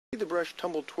See the brush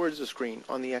tumble towards the screen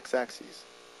on the x-axis.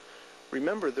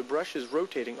 Remember, the brush is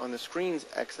rotating on the screen's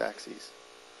x-axis.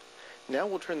 Now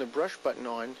we'll turn the brush button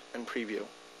on and preview.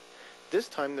 This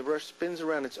time the brush spins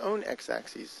around its own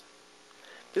x-axis.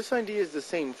 This idea is the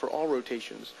same for all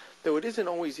rotations, though it isn't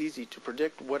always easy to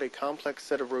predict what a complex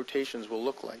set of rotations will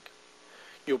look like.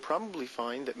 You'll probably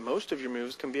find that most of your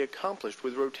moves can be accomplished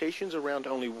with rotations around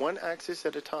only one axis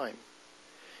at a time.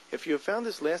 If you have found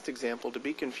this last example to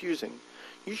be confusing,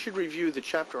 you should review the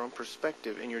chapter on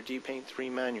Prespective in your DPaint 3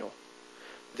 manual.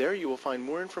 There you will find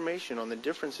more information on the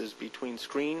differences between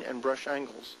screen and brush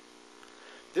angles.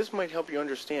 This might help you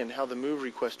understand how the Move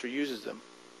requester uses them.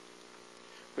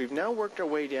 We've now worked our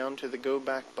way down to the Go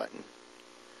Back button.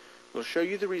 We'll show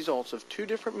you the results of two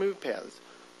different move paths,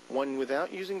 one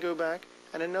without using Go Back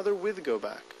and another with Go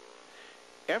Back.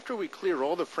 After we clear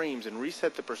all the frames and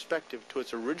reset the perspective to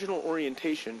its original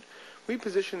orientation, we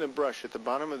position the brush at the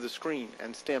bottom of the screen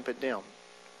and stamp it down.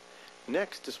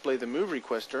 Next, display the Move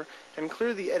requester and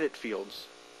clear the edit fields.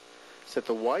 Set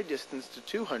the Y distance to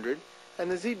 200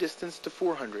 and the Z distance to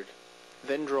 400.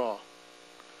 Then draw.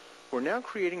 We're now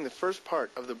creating the first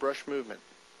part of the brush movement.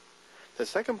 The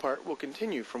second part will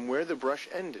continue from where the brush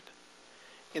ended.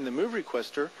 In the Move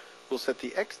requester, we'll set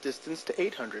the X distance to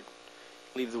 800,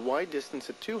 leave the Y distance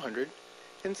at 200,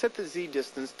 and set the Z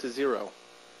distance to 0.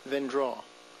 Then draw.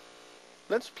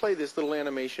 Let's play this little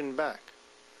animation back.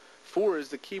 4 is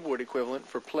the keyboard equivalent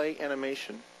for play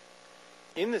animation.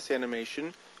 In this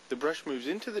animation, the brush moves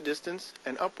into the distance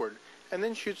and upward, and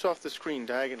then shoots off the screen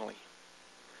diagonally.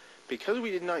 Because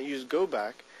we did not use Go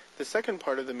Back, the second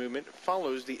part of the movement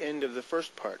follows the end of the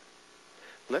first part.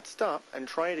 Let's stop and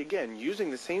try it again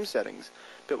using the same settings,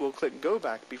 but we'll click Go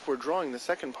Back before drawing the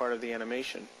second part of the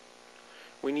animation.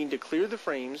 We need to clear the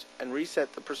frames and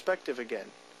reset the perspective again.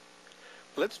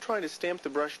 Let's try to stamp the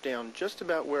brush down just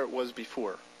about where it was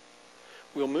before.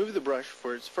 We'll move the brush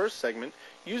for its first segment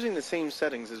using the same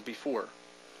settings as before.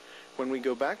 When we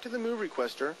go back to the Move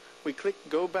requester, we click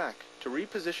Go Back to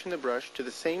reposition the brush to the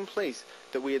same place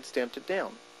that we had stamped it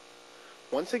down.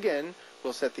 Once again,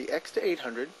 we'll set the X to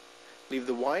 800, leave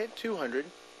the Y at 200,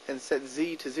 and set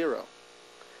Z to 0.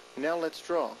 Now let's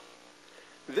draw.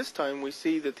 This time we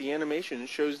see that the animation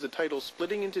shows the title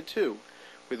splitting into two,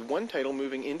 with one title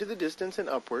moving into the distance and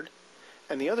upward,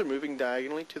 and the other moving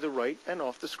diagonally to the right and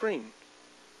off the screen.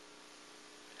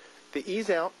 The Ease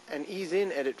Out and Ease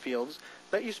In edit fields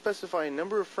let you specify a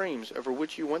number of frames over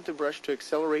which you want the brush to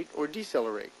accelerate or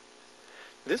decelerate.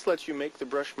 This lets you make the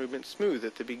brush movement smooth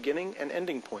at the beginning and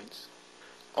ending points.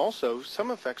 Also,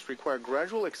 some effects require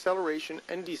gradual acceleration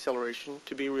and deceleration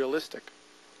to be realistic.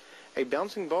 A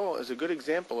bouncing ball is a good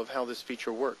example of how this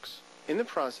feature works. In the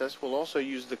process, we'll also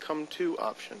use the Come To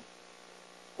option.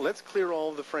 Let's clear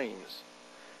all of the frames.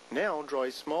 Now draw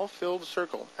a small filled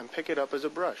circle and pick it up as a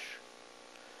brush.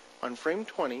 On frame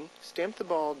 20, stamp the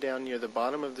ball down near the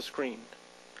bottom of the screen.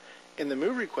 In the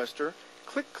Move requester,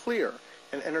 click Clear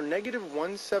and enter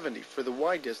 -170 for the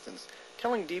Y distance,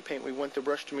 telling DPaint we want the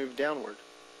brush to move downward.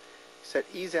 Set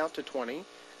Ease Out to 20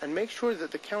 and make sure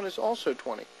that the count is also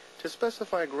 20 to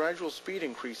specify a gradual speed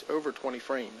increase over 20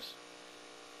 frames.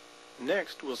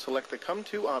 Next, we'll select the Come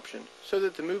To option so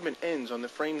that the movement ends on the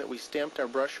frame that we stamped our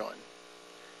brush on.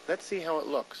 Let's see how it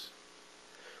looks.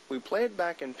 We play it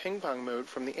back in ping-pong mode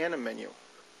from the Anim menu,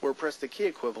 or press the key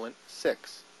equivalent,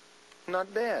 6.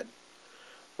 Not bad.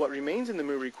 What remains in the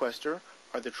Move requester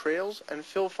are the trails and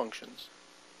fill functions.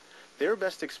 They are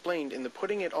best explained in the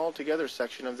Putting It All Together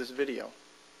section of this video.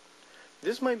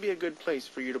 This might be a good place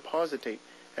for you to pause the tape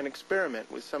and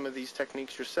experiment with some of these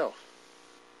techniques yourself.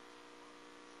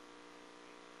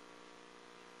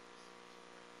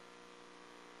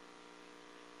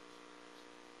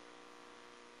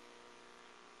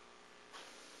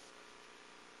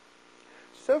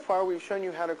 So far, we've shown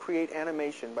you how to create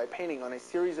animation by painting on a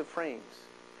series of frames.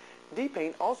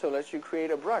 DPaint also lets you create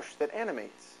a brush that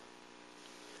animates.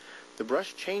 The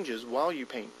brush changes while you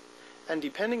paint, and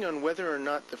depending on whether or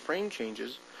not the frame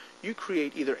changes, you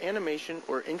create either animation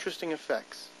or interesting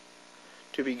effects.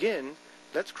 To begin,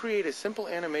 let's create a simple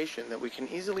animation that we can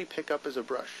easily pick up as a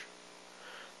brush.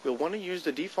 We'll want to use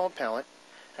the default palette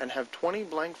and have 20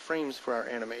 blank frames for our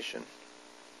animation.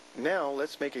 Now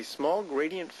let's make a small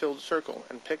gradient-filled circle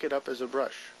and pick it up as a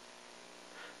brush.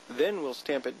 Then we'll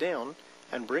stamp it down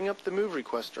and bring up the Move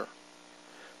requester.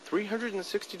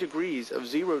 360 degrees of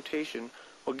Z rotation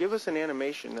will give us an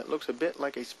animation that looks a bit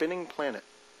like a spinning planet.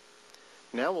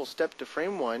 Now we'll step to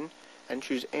frame 1 and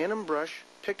choose Anim Brush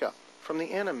Pickup from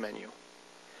the Anim menu.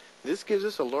 This gives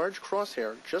us a large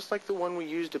crosshair just like the one we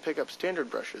use to pick up standard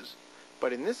brushes,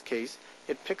 but in this case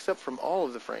it picks up from all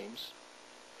of the frames.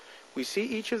 We see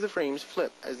each of the frames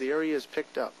flip as the area is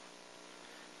picked up.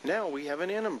 Now we have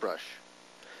an anim brush.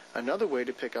 Another way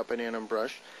to pick up an anim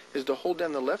brush is to hold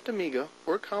down the left Amiga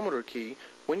or Commodore key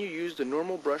when you use the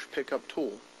normal brush pickup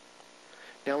tool.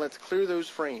 Now let's clear those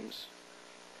frames.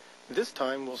 This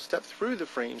time we'll step through the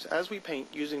frames as we paint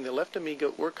using the left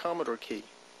Amiga or Commodore key.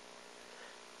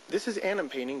 This is anim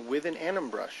painting with an anim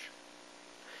brush.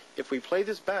 If we play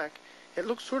this back, it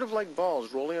looks sort of like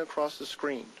balls rolling across the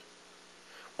screen.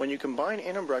 When you combine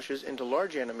anim brushes into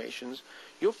large animations,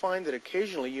 you'll find that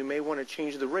occasionally you may want to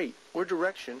change the rate or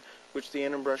direction which the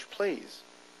anim brush plays.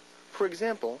 For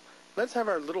example, let's have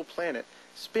our little planet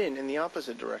spin in the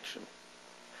opposite direction.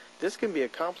 This can be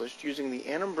accomplished using the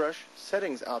anim brush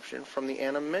settings option from the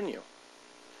anim menu.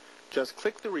 Just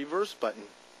click the reverse button.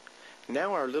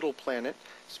 Now our little planet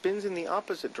spins in the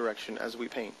opposite direction as we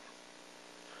paint.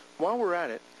 While we're at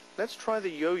it, let's try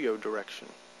the yo-yo direction.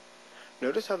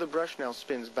 Notice how the brush now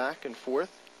spins back and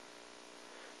forth?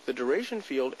 The duration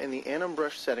field in the anim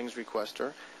brush settings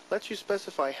requester lets you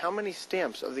specify how many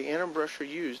stamps of the anim brush are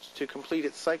used to complete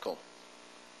its cycle.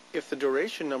 If the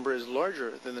duration number is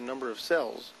larger than the number of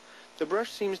cells, the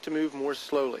brush seems to move more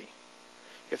slowly.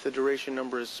 If the duration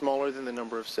number is smaller than the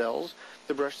number of cells,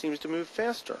 the brush seems to move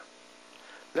faster.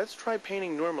 Let's try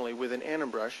painting normally with an anim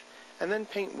brush and then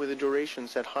paint with a duration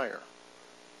set higher.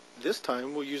 This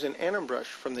time we'll use an anim brush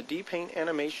from the DPaint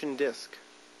animation disk.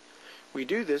 We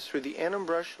do this through the anim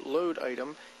brush load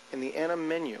item in the anim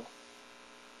menu.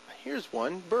 Here's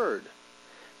one, bird.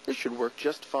 This should work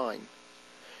just fine.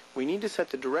 We need to set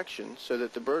the direction so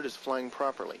that the bird is flying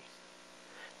properly.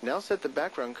 Now set the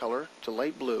background color to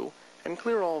light blue and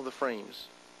clear all of the frames.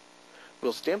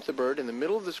 We'll stamp the bird in the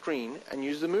middle of the screen and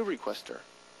use the move requester.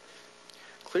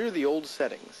 Clear the old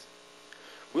settings.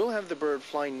 We'll have the bird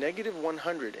flying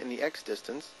 -100 in the X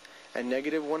distance and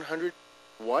 -100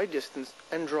 Y distance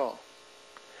and draw.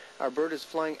 Our bird is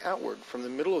flying outward from the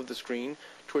middle of the screen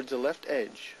towards the left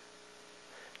edge.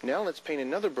 Now let's paint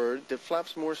another bird that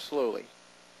flaps more slowly.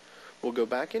 We'll go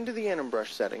back into the anim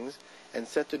brush settings and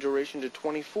set the duration to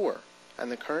 24 and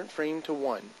the current frame to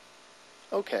 1.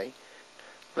 Okay,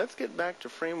 let's get back to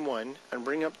frame 1 and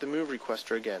bring up the move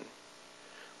requester again.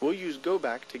 We'll use go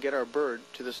back to get our bird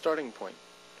to the starting point.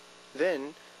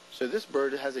 Then, so this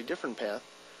bird has a different path,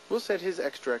 we'll set his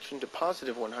X direction to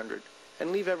 +100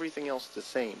 and leave everything else the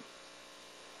same.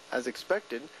 As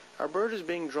expected, our bird is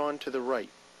being drawn to the right.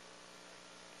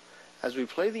 As we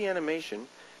play the animation,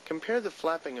 compare the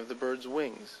flapping of the bird's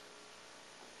wings.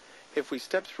 If we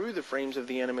step through the frames of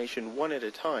the animation one at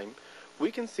a time,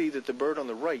 we can see that the bird on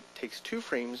the right takes 2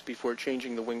 frames before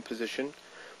changing the wing position,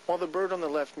 while the bird on the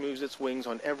left moves its wings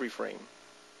on every frame.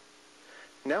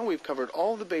 Now we've covered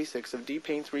all the basics of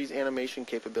DPaint 3's animation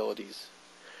capabilities.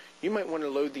 You might want to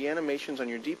load the animations on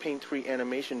your DPaint 3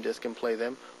 animation disk and play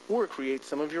them, or create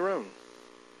some of your own.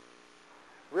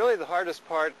 Really the hardest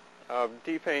part of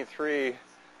DPaint 3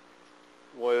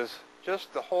 was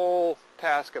just the whole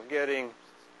task of getting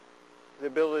the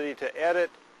ability to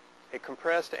edit a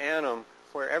compressed anim,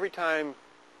 where every time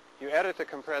you edit the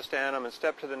compressed anim and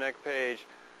step to the next page,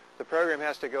 the program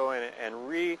has to go in and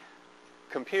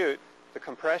recompute the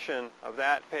compression of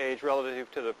that page relative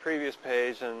to the previous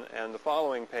page and the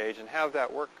following page, and have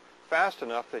that work fast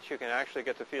enough that you can actually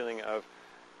get the feeling of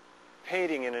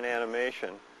painting in an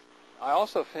animation. I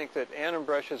also think that anim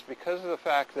brushes, because of the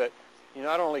fact that you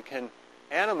not only can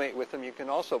animate with them, you can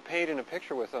also paint in a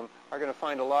picture with them, are going to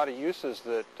find a lot of uses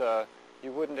that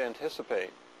you wouldn't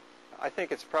anticipate. I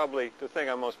think it's probably the thing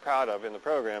I'm most proud of in the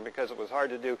program, because it was hard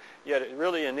to do, yet it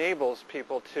really enables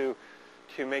people to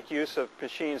make use of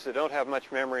machines that don't have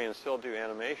much memory and still do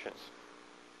animations.